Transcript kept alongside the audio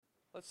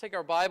Let's take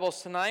our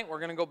Bibles tonight. We're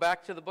going to go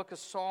back to the book of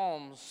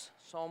Psalms,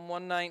 Psalm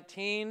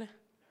 119.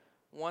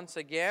 Once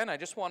again, I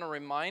just want to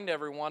remind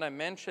everyone, I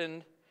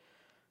mentioned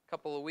a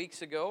couple of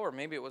weeks ago, or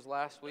maybe it was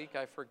last week,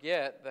 I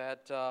forget,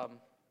 that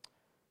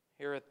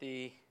here at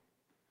the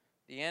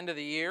end of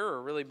the year,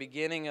 or really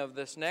beginning of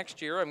this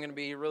next year, I'm going to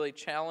be really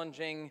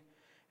challenging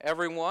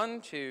everyone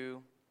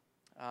to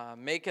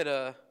make it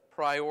a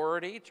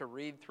priority to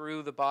read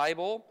through the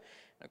Bible.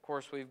 And of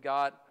course, we've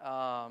got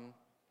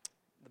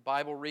the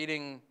Bible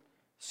reading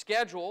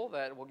schedule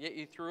that will get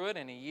you through it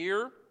in a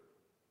year.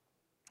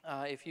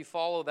 If you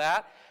follow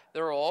that,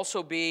 there will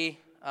also be,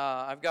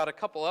 I've got a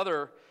couple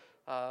other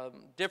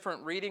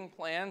different reading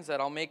plans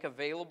that I'll make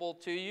available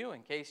to you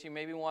in case you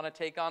maybe want to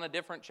take on a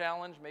different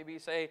challenge. Maybe you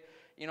say,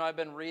 I've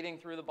been reading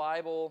through the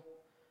Bible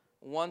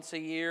once a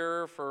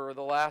year for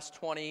the last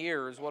 20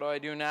 years. What do I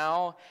do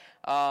now?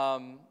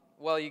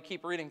 Well, you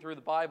keep reading through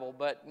the Bible,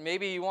 but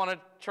maybe you want to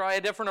try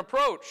a different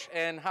approach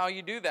and how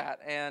you do that.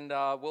 And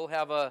we'll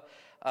have a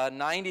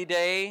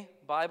 90-day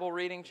Bible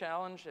reading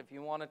challenge. If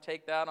you want to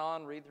take that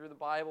on, read through the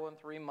Bible in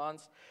 3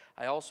 months.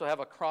 I also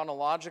have a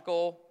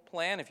chronological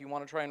plan if you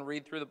want to try and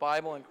read through the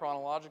Bible in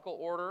chronological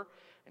order,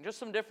 and just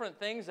some different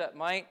things that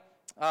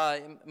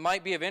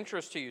might be of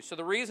interest to you. So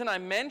the reason I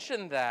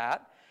mentioned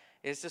that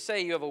is to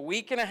say you have a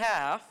week and a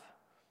half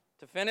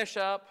to finish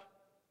up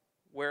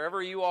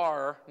wherever you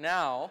are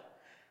now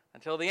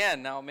until the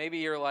end. Now, maybe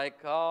you're like,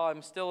 oh,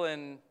 I'm still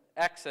in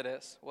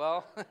Exodus.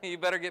 Well, you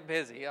better get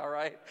busy, all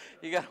right?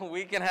 You got a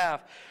week and a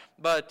half.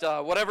 But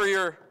whatever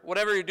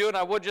you're doing,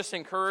 I would just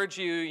encourage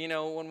you,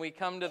 when we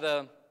come to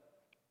the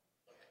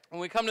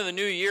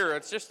new year,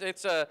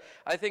 it's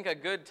I think a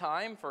good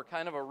time for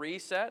kind of a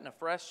reset and a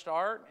fresh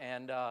start,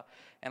 and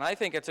I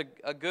think it's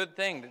a good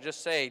thing to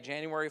just say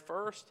January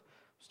 1st,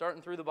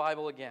 starting through the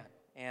Bible again.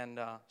 And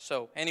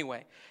so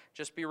anyway,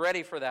 just be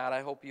ready for that.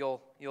 I hope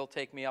you'll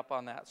take me up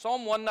on that.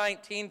 Psalm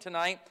 119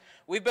 tonight.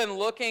 We've been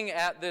looking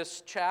at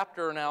this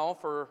chapter now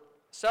for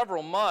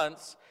several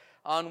months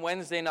on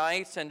Wednesday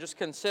nights and just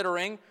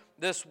considering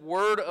this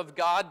Word of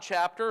God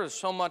chapter. There's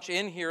so much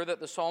in here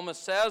that the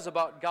psalmist says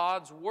about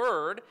God's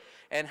Word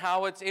and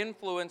how it's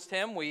influenced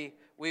him.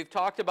 We've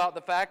talked about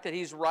the fact that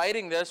he's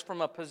writing this from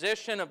a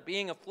position of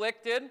being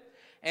afflicted,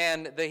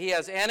 and that he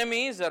has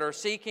enemies that are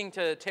seeking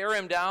to tear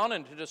him down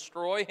and to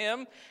destroy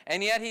him,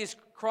 and yet he's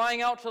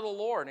crying out to the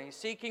Lord, and he's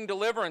seeking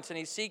deliverance, and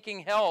he's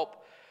seeking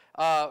help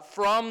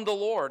from the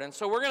Lord. And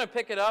so we're going to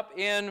pick it up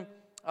in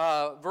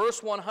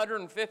verse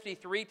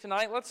 153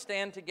 tonight. Let's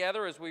stand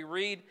together as we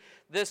read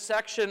this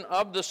section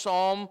of the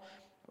psalm,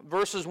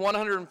 verses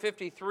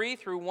 153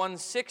 through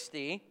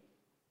 160.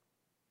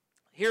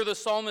 Here the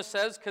psalmist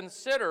says,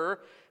 "Consider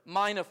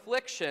mine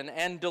affliction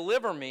and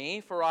deliver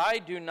me, for I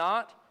do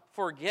not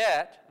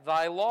forget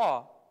thy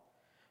law.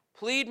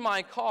 Plead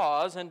my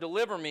cause and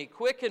deliver me.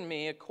 Quicken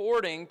me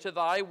according to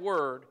thy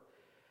word.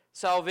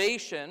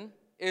 Salvation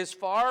is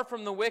far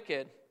from the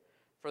wicked,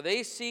 for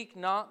they seek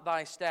not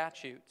thy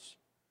statutes.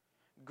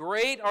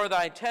 Great are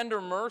thy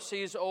tender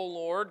mercies, O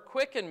Lord.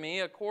 Quicken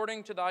me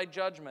according to thy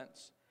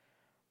judgments.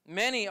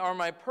 Many are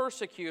my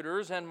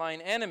persecutors and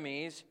mine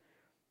enemies,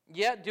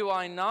 yet do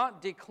I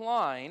not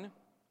decline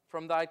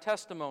from thy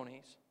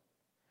testimonies.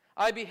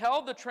 I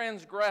beheld the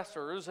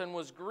transgressors and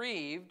was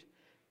grieved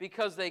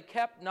because they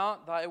kept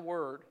not thy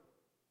word.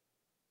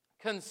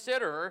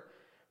 Consider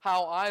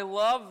how I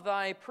love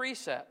thy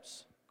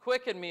precepts.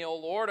 Quicken me, O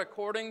Lord,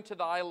 according to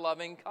thy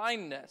loving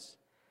kindness.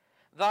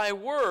 Thy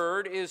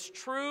word is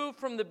true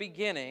from the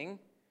beginning,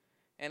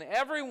 and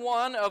every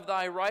one of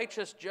thy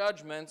righteous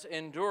judgments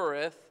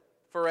endureth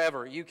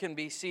forever." You can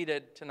be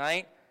seated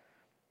tonight.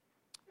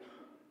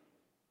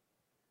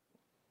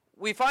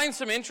 We find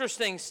some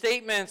interesting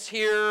statements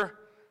here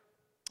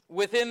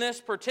within this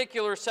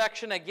particular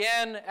section.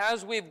 Again,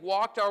 as we've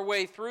walked our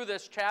way through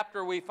this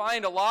chapter, we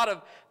find a lot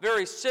of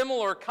very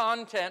similar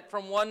content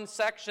from one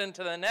section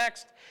to the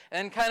next,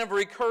 and kind of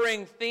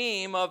recurring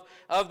theme of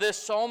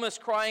this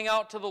psalmist crying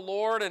out to the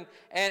Lord and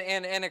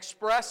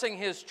expressing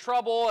his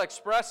trouble,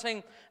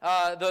 expressing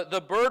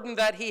the burden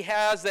that he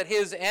has, that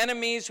his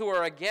enemies who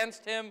are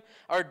against him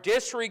are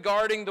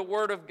disregarding the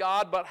word of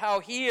God, but how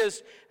he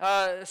is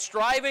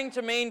striving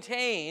to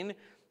maintain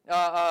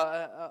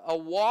a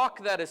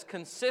walk that is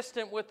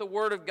consistent with the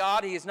Word of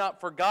God. He has not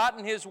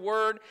forgotten His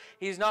Word.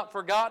 He's not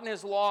forgotten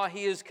His law.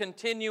 He is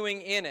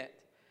continuing in it.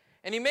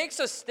 And he makes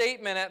a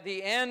statement at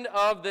the end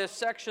of this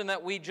section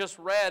that we just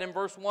read in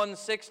verse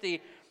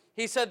 160.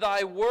 He said,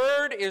 "Thy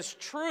word is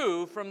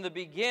true from the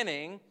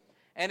beginning,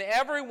 and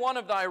every one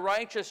of thy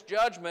righteous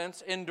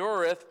judgments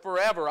endureth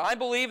forever." I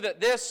believe that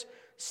this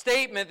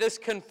statement, this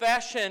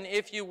confession,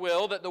 if you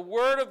will, that the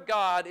Word of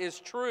God is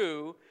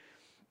true,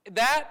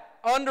 that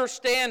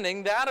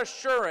understanding, that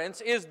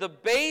assurance is the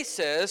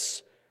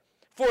basis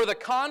for the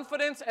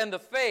confidence and the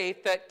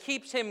faith that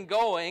keeps him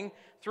going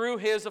through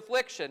his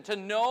affliction. To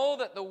know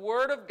that the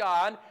Word of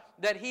God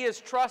that he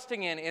is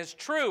trusting in is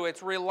true,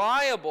 it's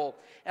reliable,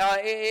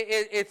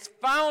 it's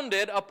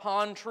founded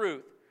upon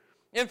truth.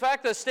 In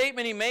fact, the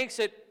statement he makes,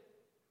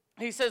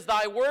 he says,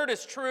 "Thy word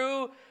is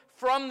true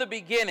from the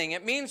beginning.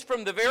 It means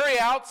from the very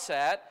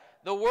outset,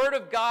 the Word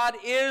of God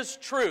is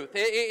truth.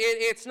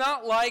 It's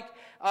not like,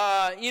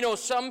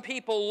 some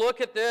people look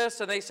at this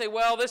and they say,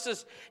 well, this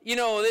is,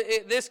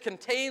 this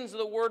contains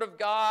the Word of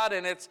God,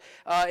 and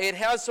it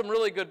has some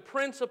really good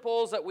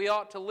principles that we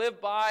ought to live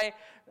by.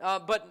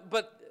 But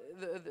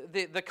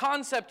the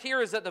concept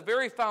here is that the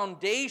very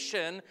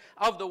foundation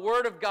of the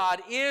Word of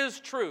God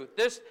is truth.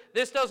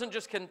 This doesn't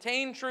just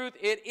contain truth,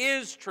 it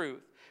is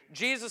truth.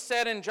 Jesus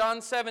said in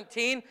John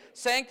 17,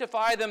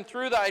 sanctify them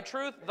through thy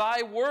truth.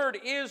 Thy word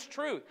is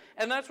truth.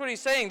 And that's what he's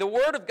saying. The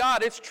Word of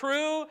God, it's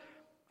true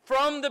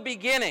from the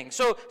beginning.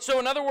 So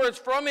in other words,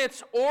 from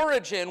its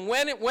origin,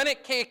 when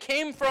it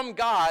came from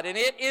God, and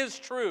it is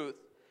truth.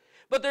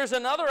 But there's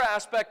another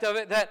aspect of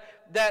it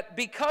that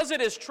because it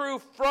is true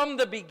from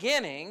the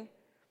beginning,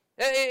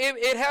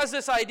 it has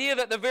this idea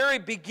that the very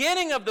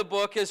beginning of the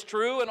book is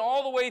true and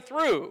all the way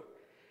through.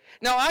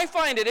 Now, I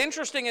find it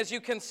interesting as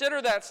you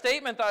consider that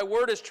statement, thy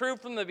word is true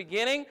from the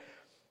beginning,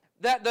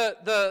 that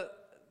the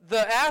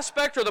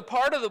aspect or the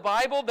part of the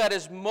Bible that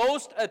is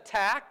most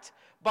attacked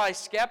by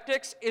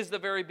skeptics is the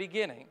very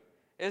beginning.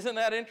 Isn't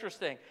that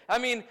interesting? I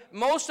mean,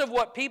 most of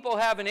what people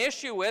have an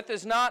issue with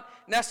is not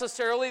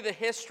necessarily the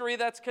history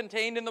that's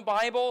contained in the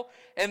Bible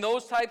and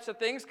those types of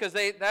things, because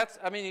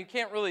you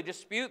can't really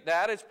dispute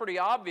that. It's pretty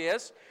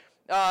obvious.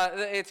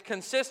 It's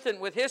consistent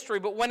with history.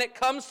 But when it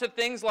comes to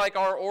things like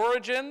our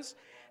origins,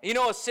 a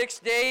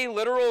 6-day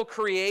literal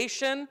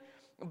creation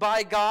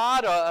by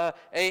God,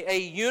 a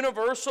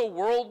universal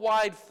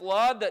worldwide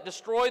flood that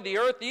destroyed the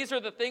earth, these are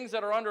the things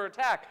that are under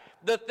attack.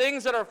 The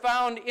things that are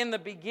found in the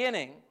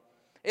beginning.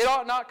 It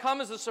ought not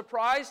come as a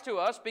surprise to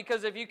us,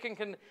 because if you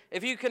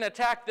can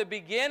attack the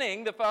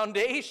beginning, the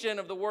foundation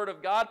of the Word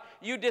of God,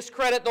 you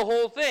discredit the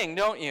whole thing,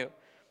 don't you?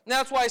 And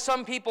that's why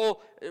some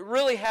people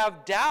really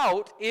have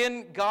doubt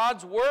in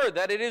God's Word,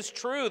 that it is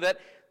true,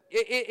 that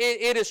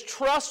it is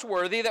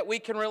trustworthy, that we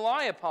can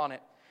rely upon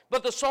it.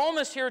 But the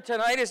psalmist here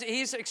tonight,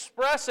 he's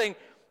expressing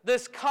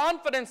this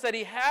confidence that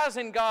he has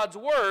in God's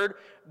Word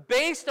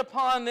based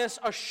upon this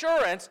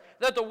assurance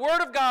that the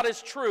Word of God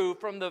is true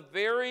from the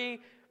very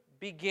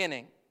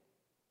beginning.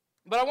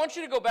 But I want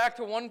you to go back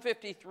to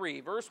 153,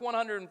 verse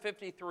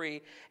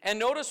 153, and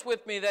notice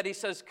with me that he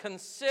says,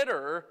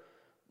 consider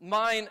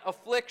mine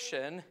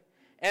affliction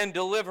and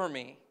deliver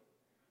me,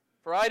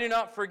 for I do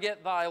not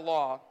forget thy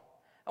law.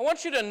 I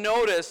want you to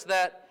notice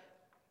that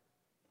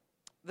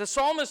the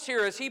psalmist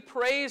here, as he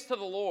prays to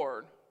the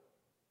Lord,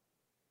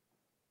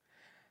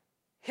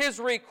 his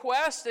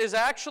request is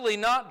actually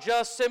not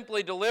just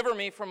simply deliver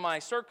me from my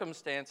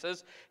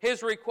circumstances.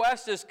 His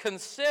request is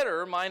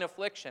consider mine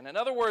affliction. In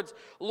other words,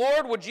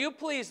 Lord, would you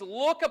please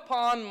look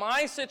upon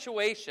my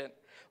situation,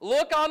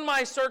 look on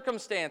my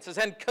circumstances,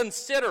 and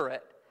consider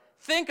it.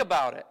 Think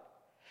about it.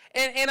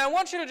 And I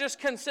want you to just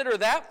consider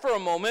that for a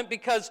moment,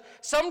 because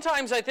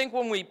sometimes I think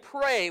when we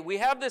pray, we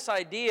have this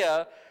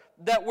idea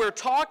that we're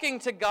talking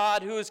to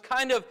God who is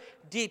kind of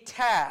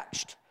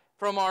detached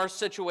from our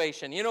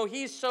situation.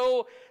 He's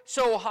so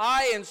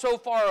high and so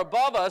far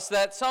above us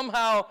that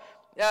somehow,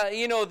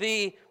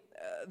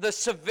 the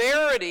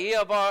severity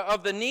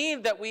of the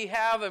need that we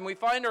have and we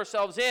find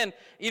ourselves in,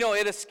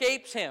 it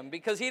escapes him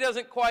because he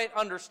doesn't quite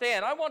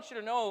understand. I want you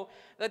to know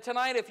that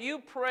tonight, if you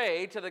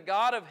pray to the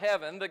God of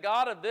heaven, the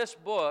God of this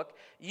book,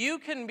 you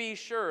can be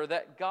sure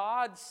that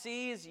God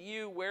sees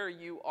you where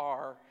you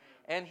are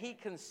and he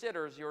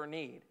considers your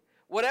need.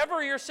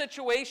 Whatever your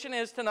situation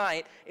is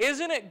tonight,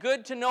 isn't it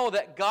good to know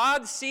that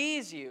God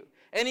sees you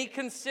and he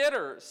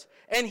considers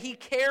and he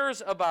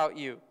cares about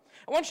you?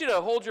 I want you to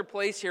hold your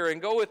place here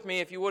and go with me,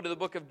 if you would, to the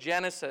book of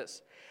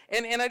Genesis.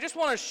 And I just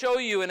want to show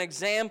you an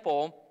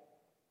example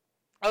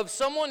of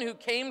someone who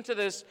came to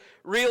this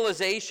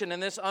realization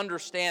and this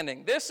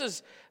understanding. This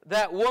is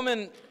that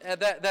woman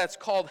that's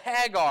called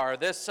Hagar,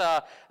 this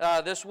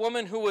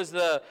woman who was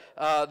the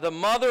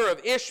mother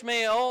of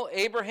Ishmael,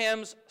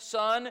 Abraham's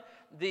son,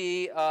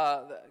 the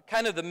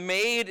kind of the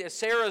maid,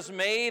 Sarah's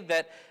maid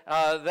that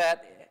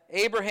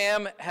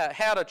Abraham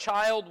had a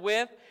child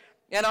with.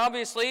 And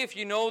obviously, if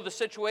you know the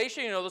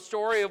situation, you know the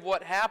story of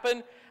what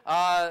happened.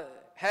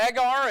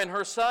 Hagar and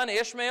her son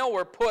Ishmael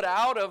were put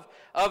out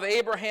of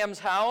Abraham's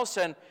house,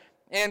 and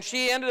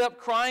she ended up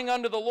crying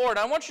unto the Lord.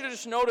 I want you to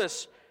just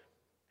notice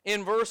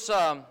in verse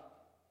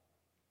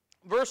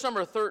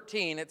number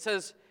 13, it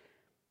says,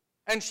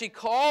 and she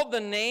called the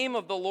name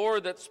of the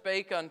Lord that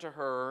spake unto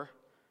her,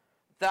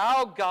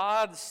 Thou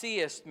God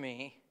seest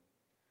me.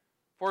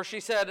 For she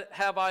said,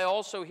 Have I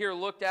also here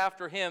looked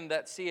after him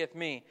that seeth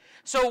me?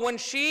 So when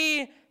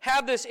she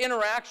had this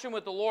interaction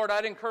with the Lord,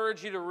 I'd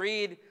encourage you to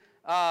read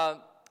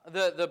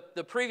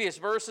the previous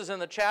verses in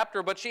the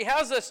chapter. But she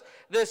has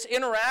this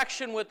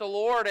interaction with the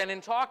Lord, and in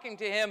talking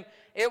to him,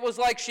 it was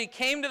like she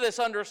came to this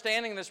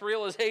understanding, this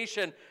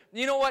realization.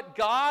 You know what?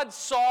 God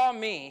saw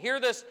me. Here,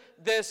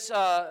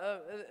 this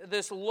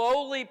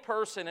lowly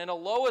person in a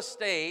low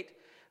estate,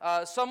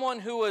 someone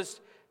who was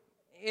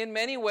in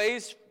many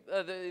ways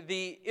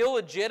the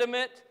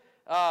illegitimate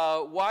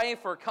wife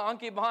or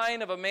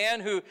concubine of a man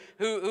who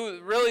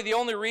really the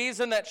only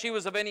reason that she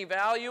was of any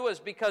value is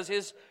because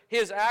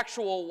his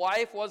actual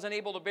wife wasn't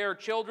able to bear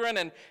children,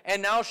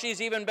 and now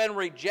she's even been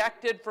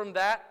rejected from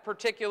that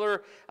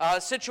particular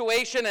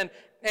situation,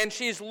 and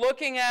she's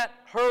looking at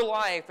her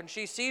life, and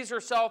she sees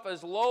herself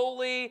as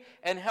lowly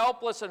and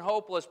helpless and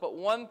hopeless, but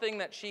one thing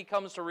that she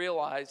comes to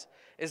realize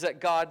is that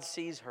God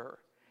sees her.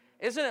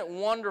 Isn't it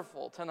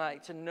wonderful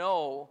tonight to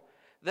know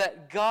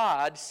that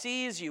God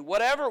sees you,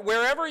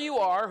 wherever you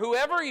are,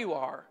 whoever you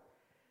are?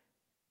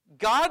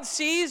 God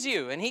sees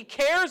you, and He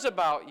cares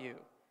about you.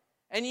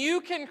 And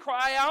you can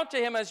cry out to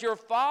Him as your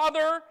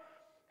Father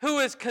who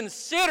is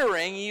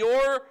considering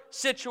your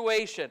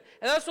situation.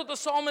 And that's what the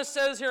psalmist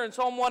says here in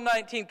Psalm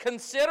 119.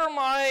 Consider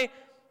my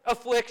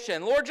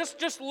affliction. Lord,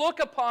 just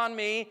look upon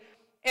me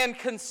and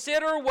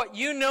consider what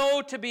you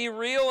know to be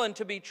real and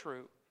to be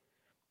true.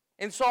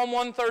 In Psalm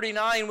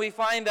 139, we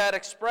find that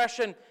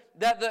expression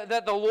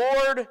that the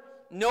Lord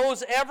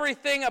knows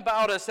everything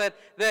about us,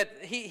 that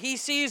He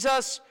sees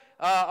us,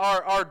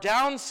 our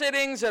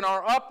downsittings and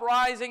our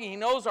uprising. He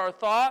knows our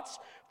thoughts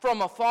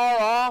from afar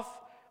off.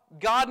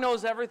 God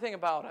knows everything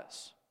about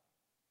us.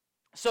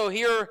 So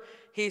here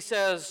he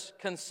says,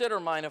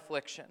 consider mine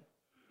affliction.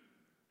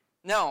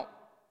 Now,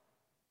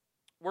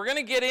 we're going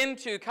to get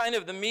into kind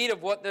of the meat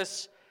of what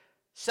this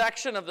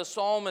section of the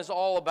psalm is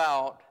all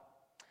about.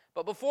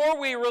 But before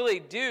we really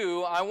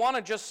do, I want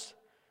to just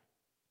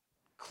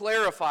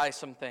clarify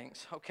some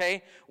things,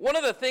 okay? One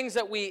of the things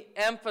that we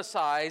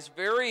emphasize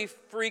very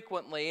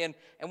frequently, and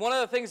one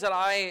of the things that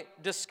I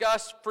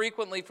discuss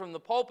frequently from the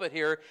pulpit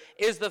here,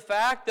 is the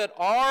fact that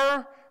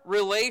our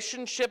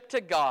relationship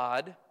to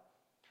God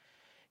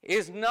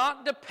is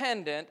not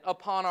dependent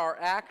upon our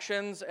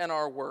actions and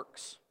our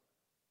works.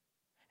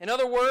 In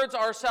other words,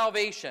 our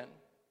salvation,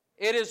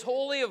 it is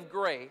wholly of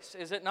grace,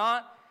 is it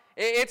not?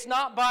 It's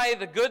not by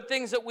the good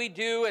things that we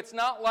do. It's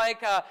not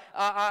like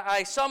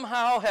I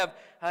somehow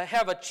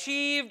have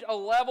achieved a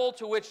level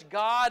to which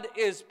God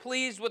is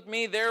pleased with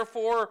me,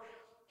 therefore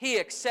He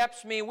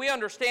accepts me. We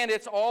understand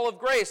it's all of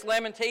grace.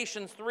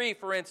 Lamentations 3,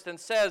 for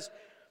instance, says,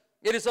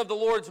 it is of the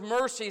Lord's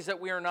mercies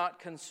that we are not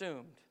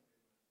consumed.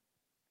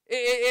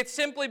 It's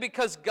simply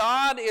because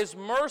God is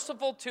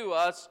merciful to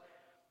us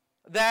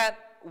that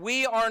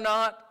we are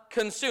not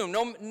consumed.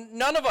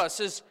 None of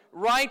us is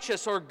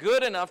righteous or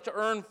good enough to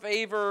earn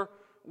favor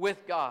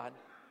with God.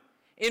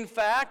 In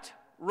fact,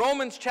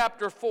 Romans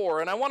chapter 4,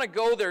 and I want to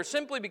go there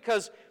simply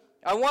because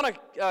I want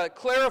to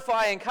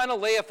clarify and kind of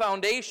lay a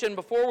foundation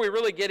before we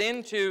really get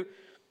into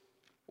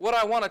what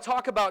I want to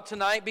talk about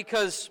tonight,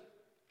 because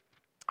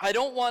I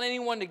don't want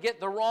anyone to get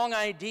the wrong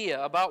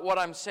idea about what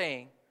I'm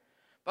saying.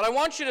 But I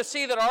want you to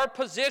see that our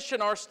position,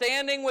 our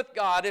standing with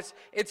God,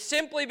 it's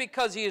simply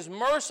because He is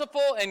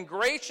merciful and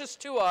gracious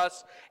to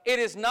us. It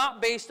is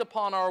not based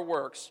upon our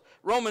works.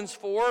 Romans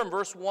 4 and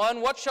verse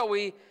 1, what shall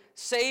we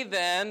say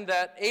then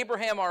that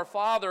Abraham our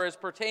father as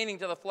pertaining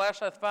to the flesh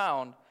hath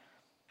found?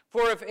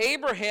 For if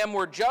Abraham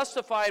were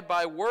justified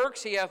by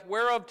works, he hath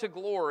whereof to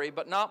glory,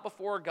 but not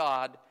before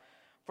God.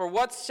 For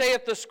what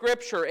saith the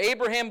Scripture?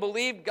 Abraham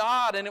believed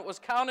God, and it was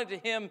counted to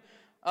him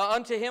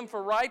unto him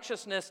for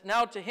righteousness.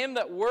 Now to him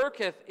that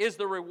worketh is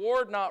the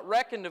reward not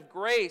reckoned of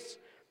grace,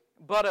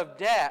 but of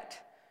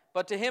debt.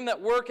 But to him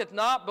that worketh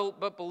not,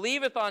 but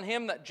believeth on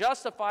him that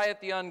justifieth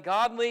the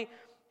ungodly,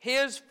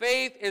 his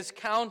faith is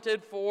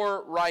counted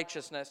for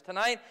righteousness.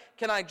 Tonight,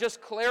 can I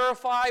just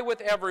clarify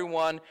with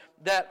everyone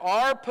that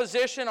our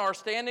position, our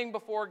standing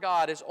before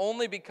God, is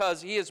only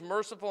because He is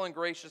merciful and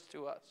gracious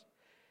to us.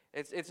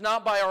 It's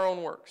not by our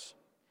own works.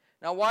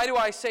 Now, why do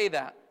I say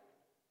that?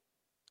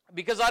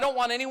 Because I don't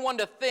want anyone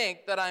to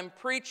think that I'm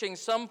preaching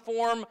some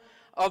form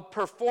of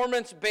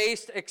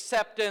performance-based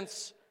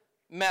acceptance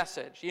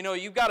message. You know,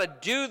 you've got to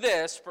do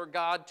this for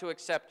God to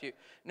accept you.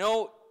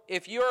 No,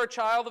 if you're a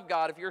child of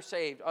God, if you're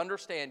saved,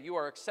 understand you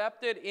are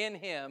accepted in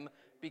Him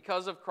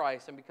because of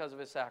Christ and because of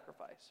His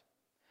sacrifice.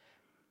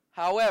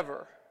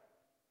 However,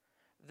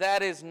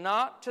 that is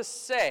not to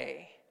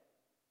say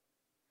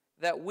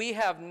that we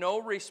have no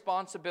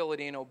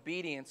responsibility and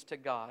obedience to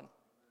God.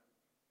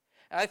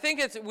 And I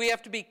think we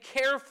have to be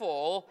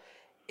careful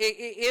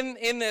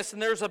in this,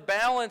 and there's a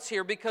balance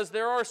here, because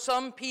there are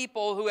some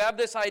people who have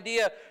this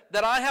idea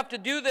that I have to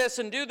do this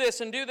and do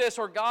this and do this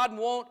or God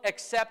won't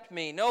accept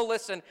me. No,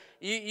 listen,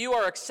 you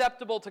are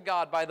acceptable to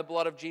God by the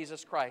blood of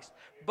Jesus Christ.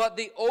 But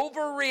the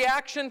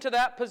overreaction to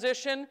that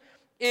position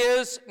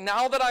is,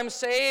 now that I'm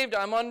saved,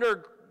 I'm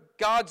under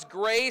God's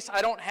grace,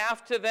 I don't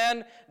have to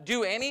then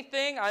do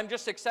anything. I'm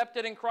just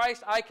accepted in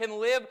Christ. I can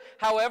live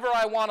however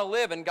I want to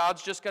live, and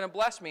God's just going to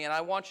bless me. And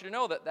I want you to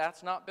know that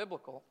that's not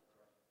biblical.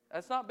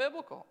 That's not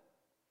biblical.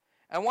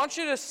 I want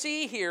you to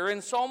see here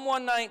in Psalm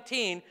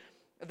 119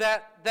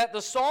 that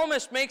the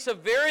psalmist makes a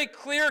very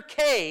clear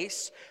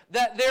case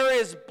that there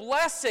is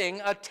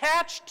blessing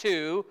attached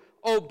to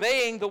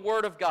obeying the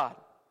Word of God.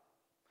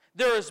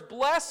 There is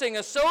blessing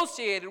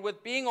associated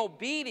with being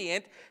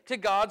obedient to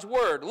God's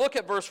Word. Look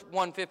at verse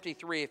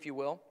 153, if you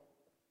will.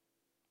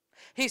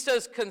 He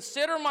says,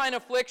 consider mine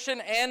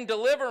affliction and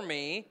deliver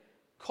me,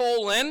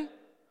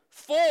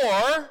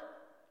 For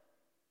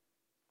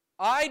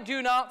I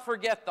do not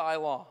forget thy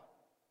law.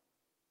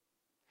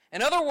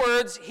 In other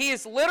words, he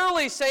is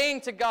literally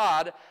saying to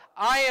God,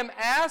 I am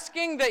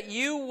asking that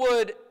you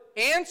would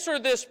answer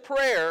this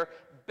prayer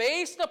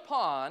based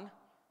upon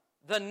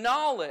the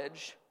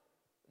knowledge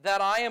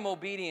that I am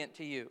obedient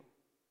to you.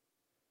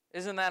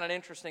 Isn't that an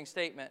interesting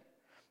statement?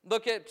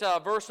 Look at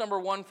verse number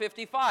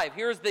 155.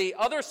 Here's the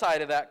other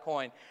side of that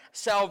coin.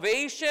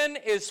 Salvation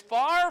is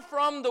far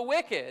from the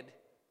wicked,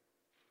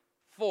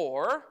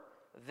 for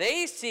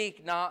they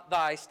seek not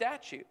thy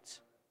statutes.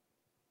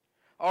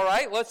 All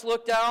right, let's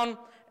look down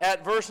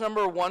at verse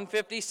number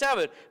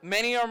 157.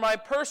 Many are my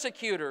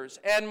persecutors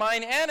and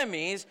mine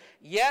enemies,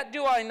 yet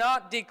do I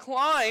not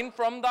decline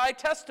from thy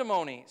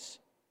testimonies.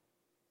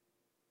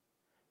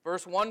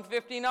 Verse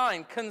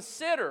 159,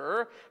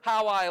 consider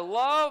how I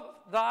love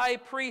thy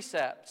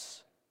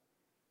precepts.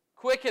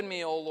 Quicken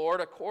me, O Lord,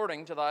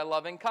 according to thy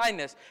loving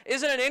kindness.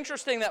 Isn't it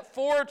interesting that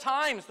 4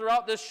 times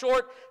throughout this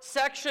short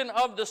section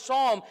of the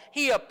psalm,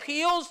 he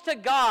appeals to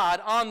God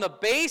on the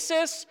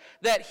basis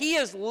that he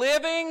is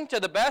living to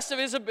the best of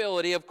his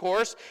ability, of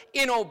course,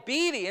 in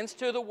obedience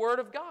to the word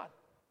of God.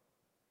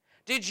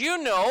 Did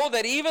you know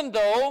that even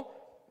though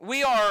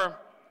we are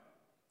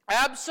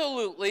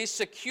absolutely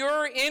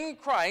secure in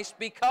Christ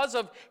because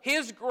of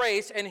his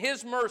grace and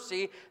his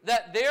mercy,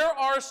 that there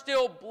are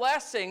still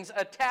blessings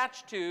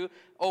attached to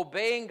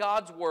obeying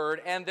God's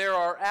word, and there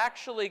are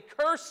actually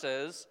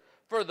curses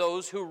for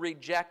those who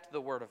reject the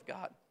word of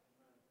God?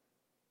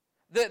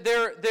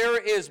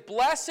 There is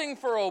blessing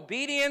for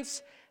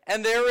obedience,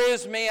 and there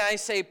is, may I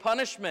say,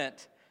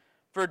 punishment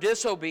for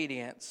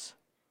disobedience.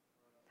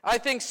 I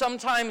think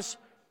sometimes,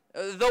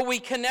 though we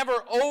can never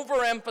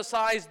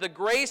overemphasize the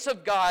grace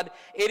of God,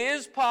 it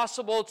is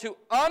possible to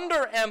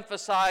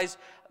underemphasize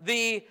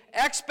the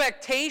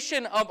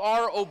expectation of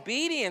our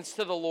obedience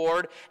to the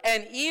Lord,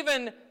 and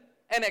even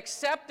an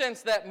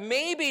acceptance that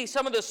maybe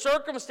some of the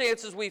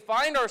circumstances we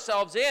find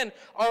ourselves in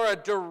are a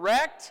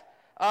direct,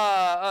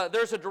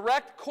 there's a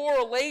direct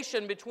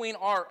correlation between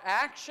our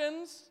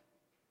actions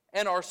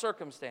and our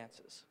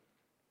circumstances.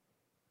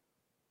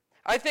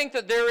 I think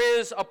that there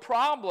is a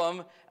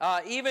problem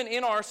even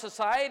in our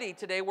society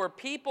today where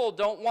people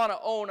don't want to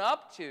own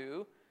up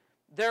to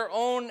their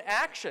own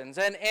actions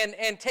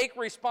and take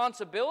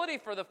responsibility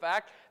for the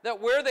fact that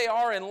where they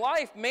are in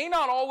life may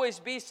not always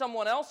be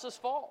someone else's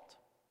fault.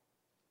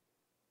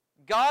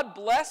 God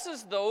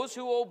blesses those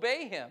who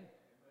obey him.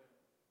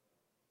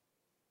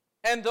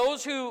 And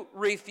those who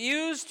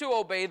refuse to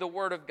obey the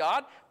word of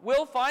God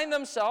will find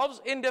themselves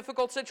in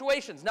difficult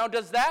situations. Now,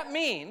 does that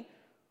mean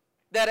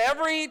that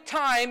every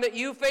time that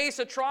you face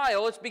a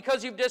trial, it's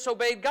because you've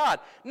disobeyed God?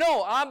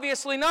 No,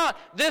 obviously not.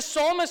 This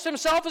psalmist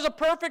himself is a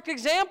perfect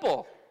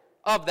example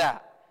of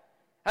that.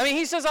 I mean,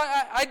 he says,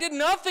 I did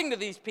nothing to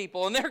these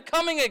people, and they're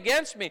coming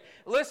against me.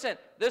 Listen,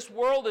 this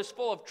world is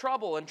full of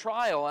trouble and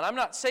trial, and I'm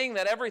not saying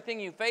that everything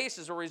you face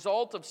is a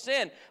result of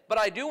sin, but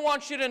I do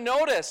want you to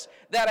notice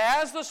that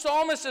as the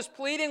psalmist is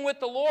pleading with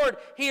the Lord,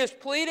 he is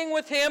pleading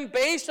with him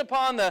based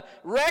upon the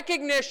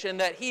recognition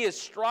that he is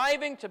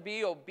striving to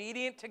be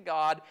obedient to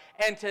God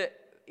and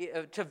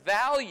to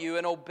value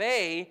and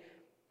obey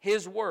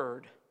his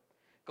word.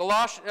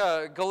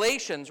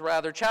 Galatians,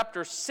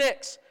 chapter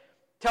 6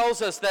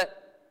 tells us that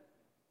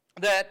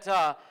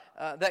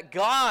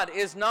God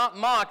is not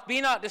mocked.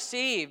 Be not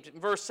deceived.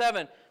 Verse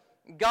 7,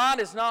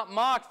 God is not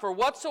mocked, for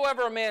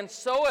whatsoever a man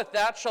soweth,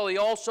 that shall he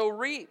also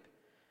reap.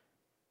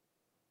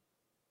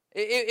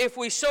 If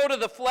we sow to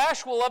the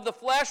flesh, we'll of the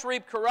flesh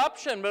reap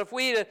corruption, but if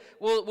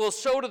we'll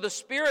sow to the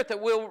Spirit,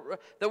 that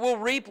we'll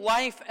reap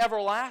life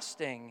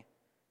everlasting.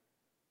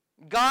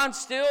 God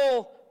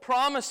still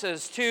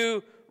promises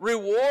to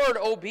reward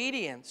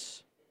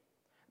obedience.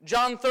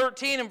 John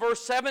 13 and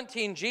verse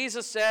 17,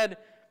 Jesus said,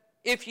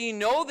 if ye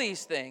know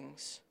these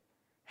things,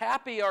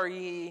 happy are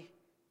ye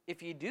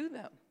if ye do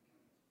them.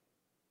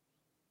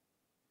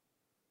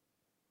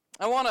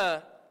 I want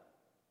to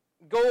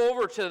go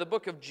over to the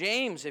book of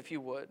James, if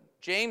you would.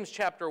 James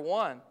chapter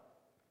 1.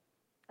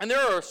 And there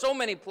are so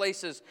many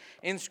places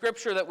in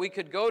Scripture that we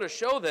could go to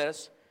show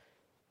this,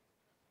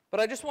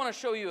 but I just want to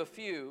show you a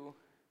few.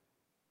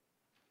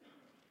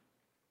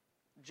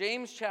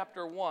 James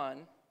chapter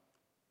 1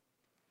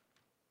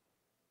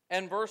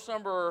 and verse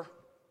number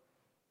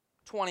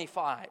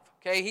 25.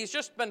 Okay, he's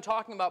just been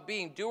talking about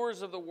being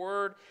doers of the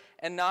word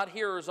and not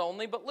hearers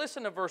only, but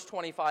listen to verse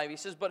 25. He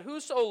says, but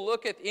whoso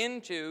looketh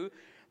into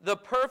the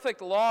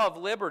perfect law of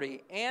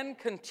liberty and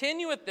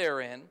continueth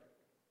therein,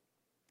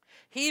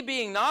 he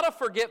being not a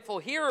forgetful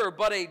hearer,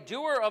 but a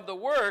doer of the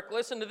work,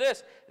 listen to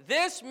this,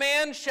 this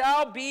man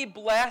shall be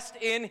blessed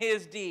in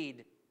his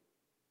deed.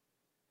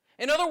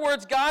 In other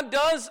words, God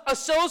does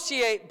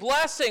associate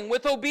blessing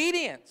with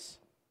obedience.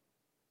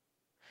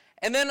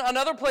 And then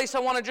another place I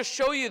want to just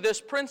show you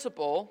this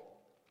principle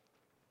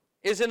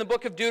is in the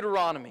book of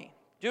Deuteronomy.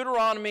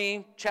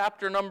 Deuteronomy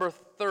chapter number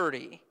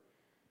 30.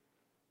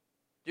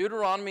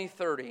 Deuteronomy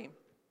 30.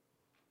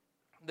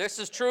 This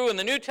is true in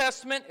the New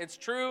Testament. It's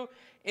true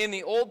in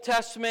the Old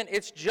Testament.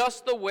 It's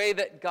just the way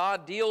that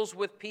God deals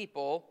with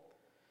people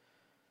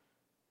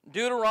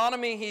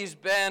Deuteronomy,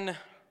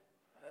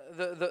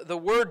 the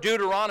word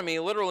Deuteronomy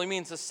literally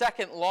means the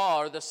second law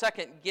or the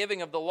second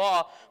giving of the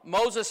law.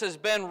 Moses has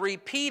been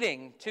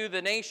repeating to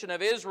the nation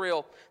of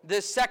Israel,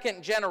 this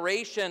second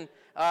generation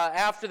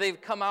after they've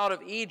come out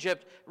of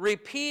Egypt,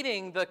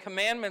 repeating the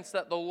commandments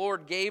that the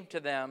Lord gave to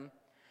them.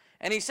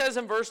 And he says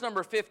in verse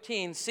number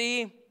 15,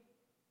 "See,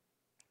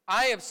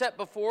 I have set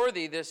before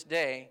thee this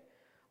day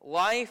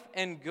life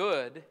and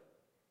good,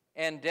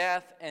 and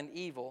death and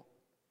evil,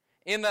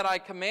 in that I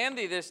command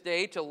thee this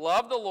day to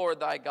love the Lord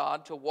thy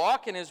God, to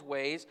walk in his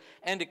ways,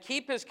 and to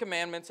keep his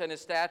commandments and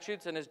his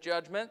statutes and his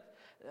judgments,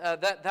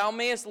 that thou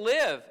mayest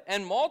live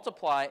and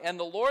multiply, and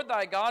the Lord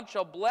thy God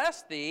shall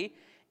bless thee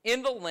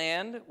in the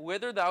land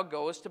whither thou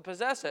goest to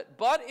possess it.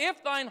 But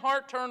if thine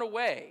heart turn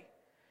away,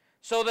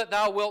 so that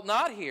thou wilt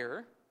not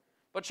hear,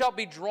 but shalt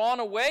be drawn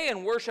away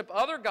and worship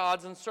other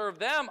gods and serve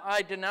them,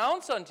 I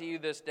denounce unto you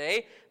this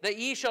day that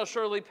ye shall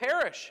surely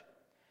perish,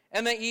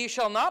 and that ye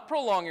shall not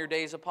prolong your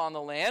days upon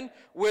the land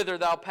whither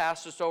thou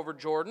passest over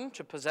Jordan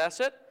to possess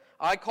it.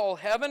 I call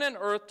heaven and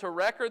earth to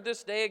record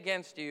this day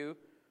against you,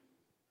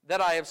 that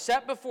I have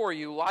set before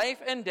you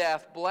life and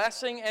death,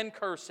 blessing and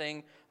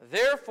cursing.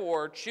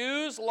 Therefore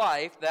choose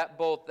life, that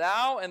both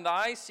thou and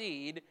thy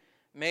seed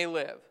may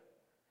live."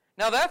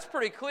 Now that's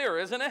pretty clear,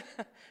 isn't it?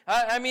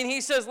 I mean, he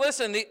says,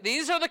 listen,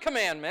 these are the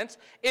commandments.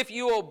 If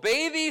you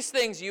obey these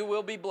things, you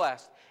will be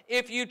blessed.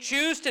 If you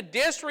choose to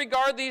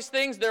disregard these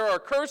things, there are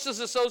curses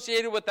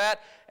associated with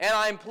that, and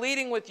I'm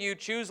pleading with you,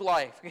 choose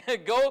life.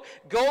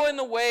 Go in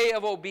the way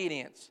of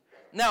obedience.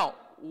 Now,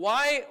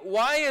 why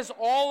is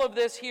all of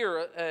this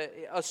here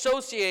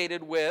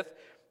associated with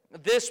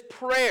this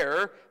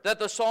prayer that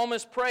the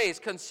psalmist prays?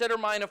 Consider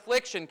mine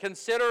affliction,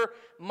 consider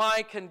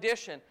my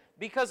condition.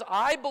 Because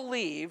I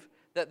believe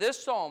that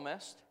this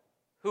psalmist,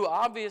 who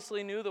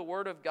obviously knew the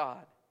Word of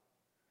God,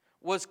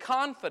 was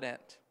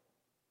confident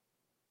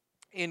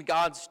in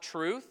God's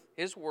truth,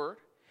 His Word.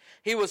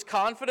 He was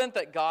confident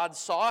that God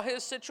saw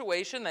his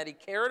situation, that He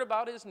cared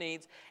about his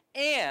needs,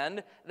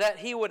 and that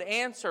He would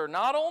answer,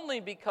 not only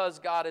because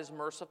God is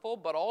merciful,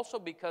 but also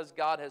because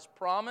God has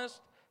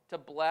promised to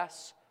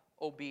bless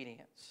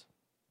obedience.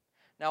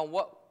 Now,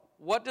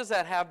 what does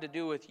that have to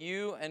do with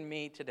you and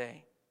me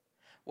today?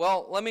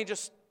 Well, let me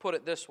just put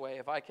it this way,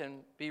 if I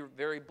can be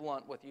very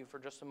blunt with you for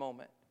just a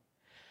moment.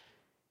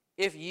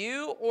 If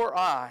you or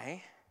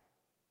I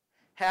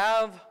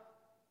have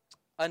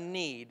a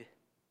need,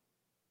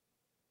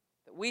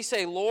 we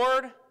say,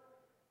 Lord,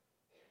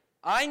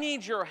 I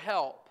need your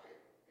help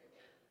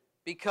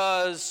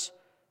because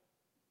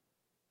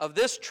of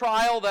this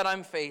trial that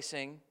I'm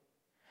facing,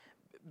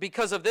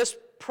 because of this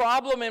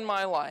problem in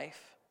my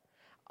life,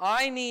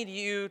 I need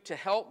you to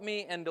help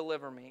me and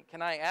deliver me.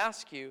 Can I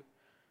ask you,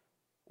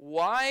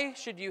 why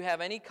should you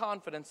have any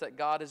confidence that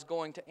God is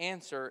going to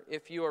answer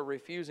if you are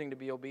refusing to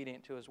be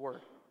obedient to His Word?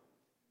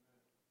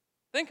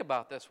 Think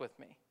about this with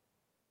me.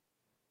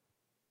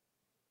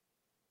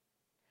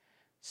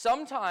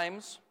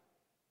 Sometimes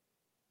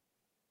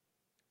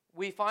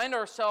we find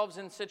ourselves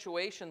in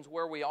situations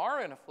where we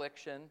are in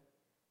affliction,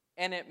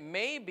 and it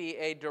may be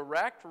a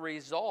direct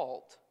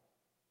result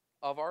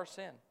of our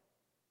sin.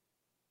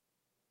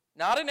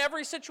 Not in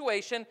every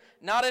situation,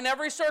 not in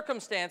every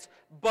circumstance,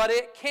 but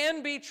it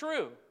can be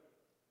true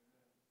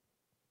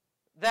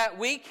that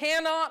we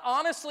cannot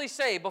honestly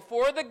say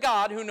before the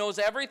God who knows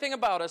everything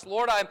about us,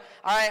 Lord,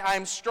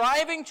 I'm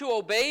striving to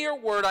obey your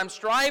word, I'm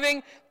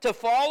striving to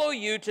follow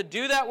you, to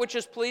do that which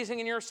is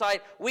pleasing in your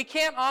sight. We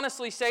can't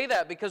honestly say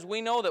that because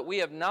we know that we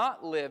have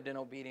not lived in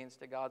obedience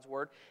to God's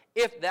word.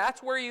 If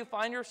that's where you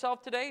find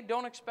yourself today,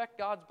 don't expect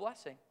God's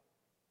blessing.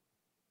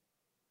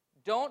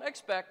 Don't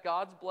expect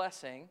God's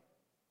blessing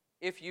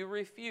if you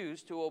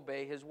refuse to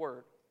obey His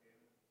word.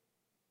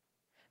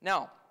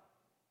 Now,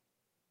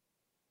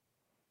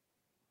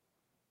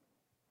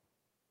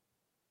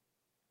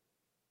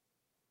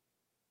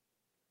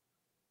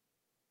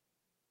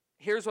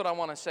 here's what I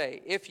want to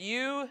say. If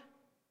you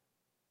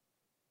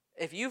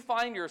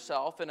find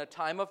yourself in a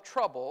time of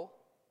trouble,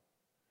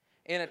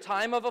 in a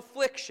time of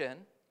affliction,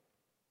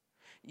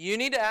 you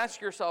need to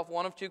ask yourself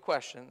one of two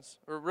questions,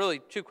 or really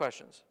two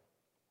questions.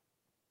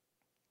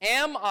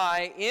 Am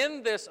I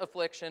in this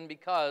affliction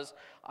because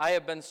I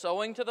have been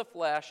sowing to the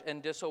flesh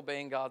and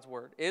disobeying God's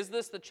word? Is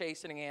this the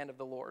chastening hand of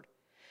the Lord?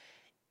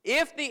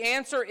 If the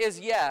answer is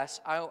yes,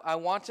 I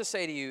want to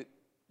say to you,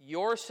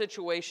 your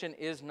situation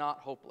is not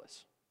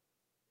hopeless.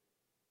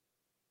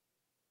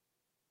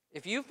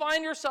 If you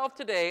find yourself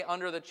today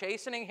under the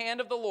chastening hand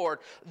of the Lord,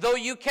 though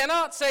you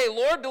cannot say,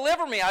 Lord,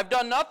 deliver me, I've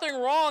done nothing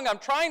wrong, I'm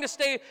trying to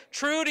stay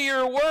true to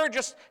your word,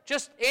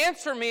 just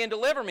answer me and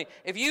deliver me.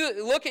 If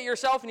you look at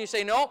yourself and you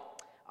say, no,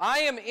 I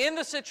am in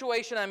the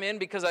situation I'm in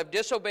because I've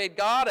disobeyed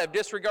God, I've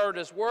disregarded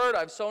His word,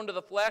 I've sown to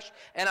the flesh,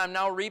 and I'm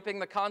now reaping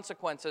the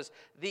consequences.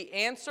 The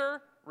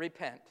answer,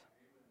 repent.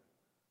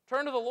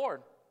 Turn to the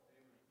Lord.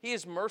 He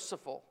is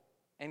merciful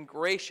and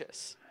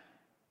gracious.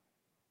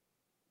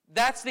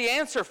 That's the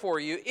answer for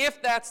you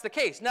if that's the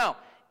case. Now,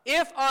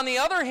 if, on the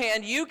other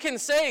hand, you can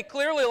say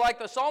clearly like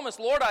the psalmist,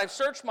 Lord, I've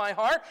searched my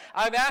heart,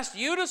 I've asked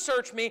you to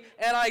search me,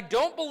 and I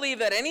don't believe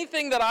that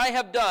anything that I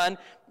have done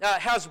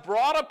has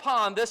brought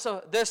upon this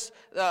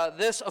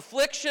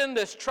affliction,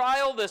 this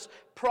trial, this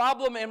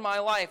problem in my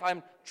life.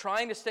 I'm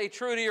trying to stay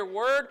true to your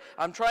word.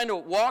 I'm trying to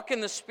walk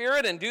in the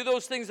Spirit and do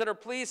those things that are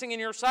pleasing in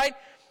your sight.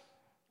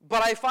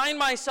 But I find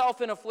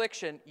myself in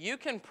affliction. You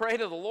can pray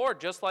to the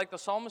Lord just like the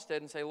psalmist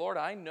did and say, Lord,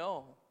 I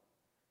know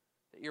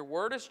that your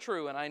word is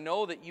true, and I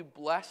know that you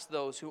bless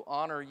those who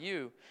honor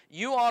you.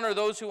 You honor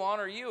those who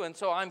honor you, and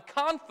so I'm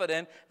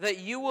confident that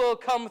you will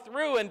come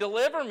through and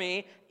deliver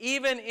me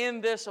even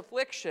in this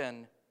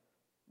affliction.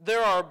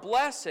 There are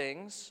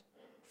blessings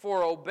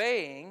for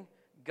obeying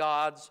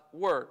God's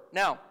word.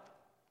 Now,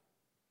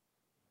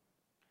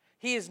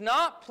 he is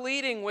not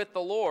pleading with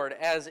the Lord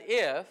as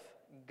if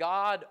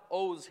God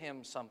owes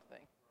him something.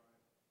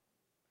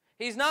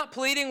 He's not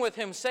pleading with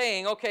him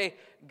saying, okay,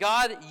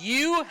 God,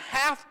 you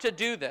have to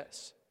do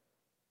this.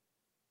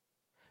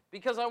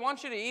 Because I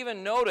want you to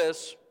even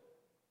notice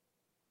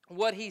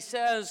what he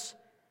says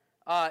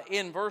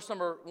in verse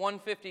number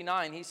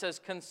 159. He says,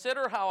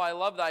 consider how I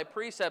love thy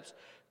precepts.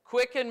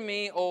 Quicken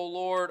me, O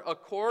Lord,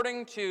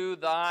 according to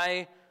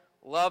thy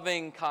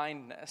loving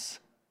kindness.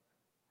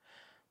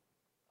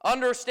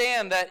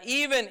 Understand that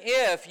even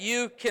if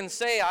you can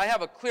say, I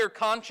have a clear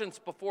conscience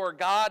before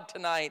God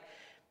tonight,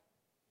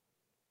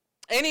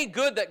 any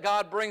good that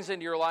God brings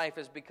into your life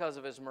is because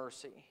of his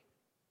mercy.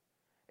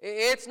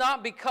 It's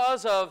not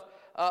because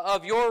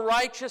of your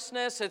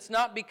righteousness. It's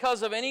not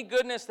because of any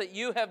goodness that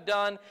you have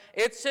done.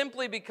 It's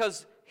simply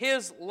because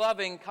his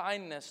loving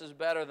kindness is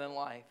better than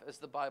life, as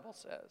the Bible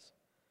says.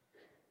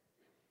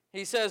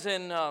 He says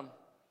in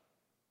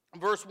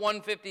verse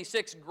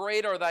 156,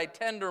 great are thy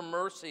tender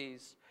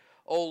mercies,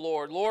 O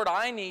Lord. Lord,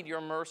 I need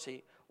your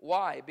mercy.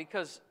 Why?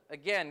 Because,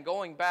 again,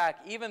 going back,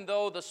 even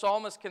though the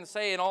psalmist can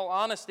say, in all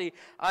honesty,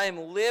 I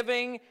am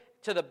living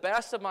to the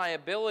best of my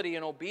ability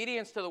in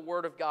obedience to the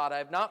word of God. I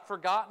have not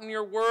forgotten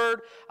your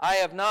word. I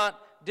have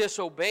not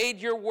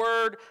disobeyed your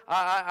word.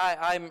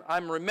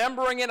 I'm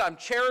remembering it. I'm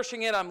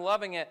cherishing it. I'm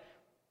loving it.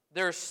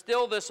 There's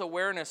still this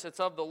awareness. It's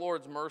of the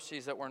Lord's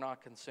mercies that we're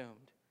not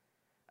consumed.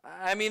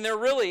 I mean, there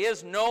really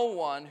is no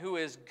one who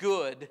is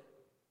good.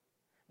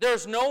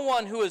 There's no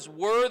one who is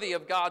worthy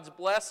of God's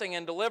blessing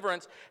and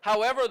deliverance.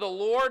 However, the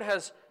Lord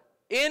has,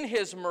 in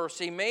his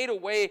mercy, made a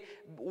way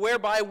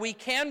whereby we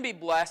can be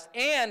blessed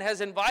and has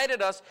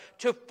invited us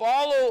to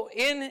follow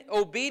in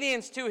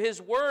obedience to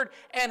his word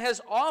and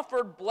has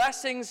offered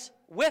blessings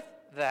with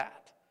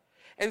that.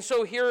 And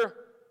so here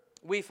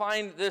we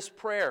find this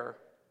prayer.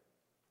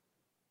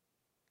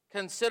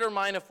 Consider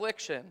mine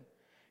affliction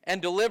and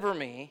deliver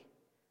me,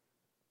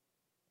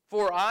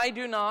 for I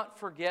do not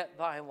forget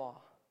thy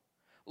law.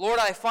 Lord,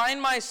 I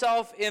find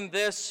myself in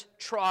this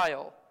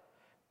trial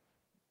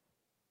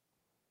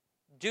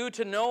due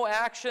to no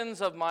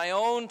actions of my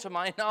own, to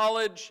my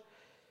knowledge.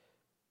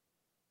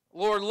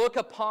 Lord, look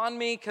upon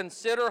me,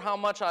 consider how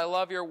much I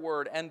love your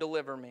word, and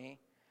deliver me.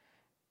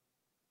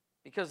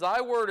 Because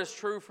thy word is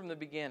true from the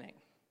beginning,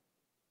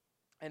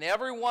 and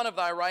every one of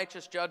thy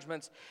righteous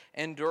judgments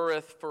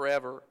endureth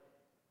forever.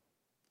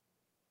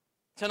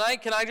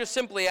 Tonight, can I just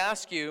simply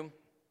ask you,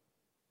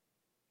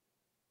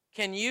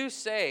 can you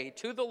say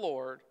to the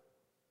Lord,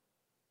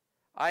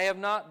 I have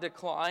not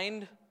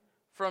declined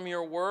from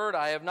your word.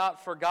 I have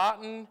not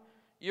forgotten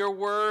your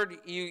word.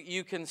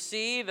 You can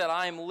see that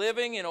I am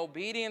living in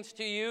obedience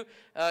to you.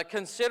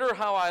 Consider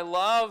how I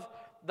love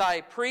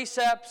thy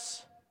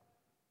precepts.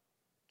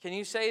 Can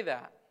you say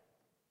that?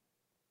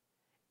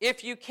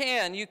 If you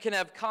can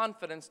have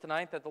confidence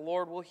tonight that the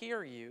Lord will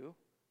hear you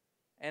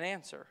and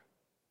answer.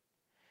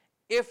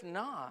 If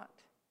not,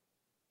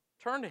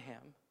 turn to him.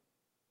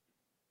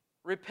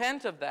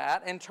 Repent of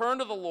that and turn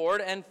to the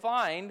Lord and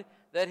find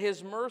that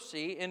his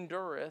mercy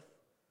endureth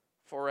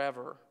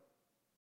forever.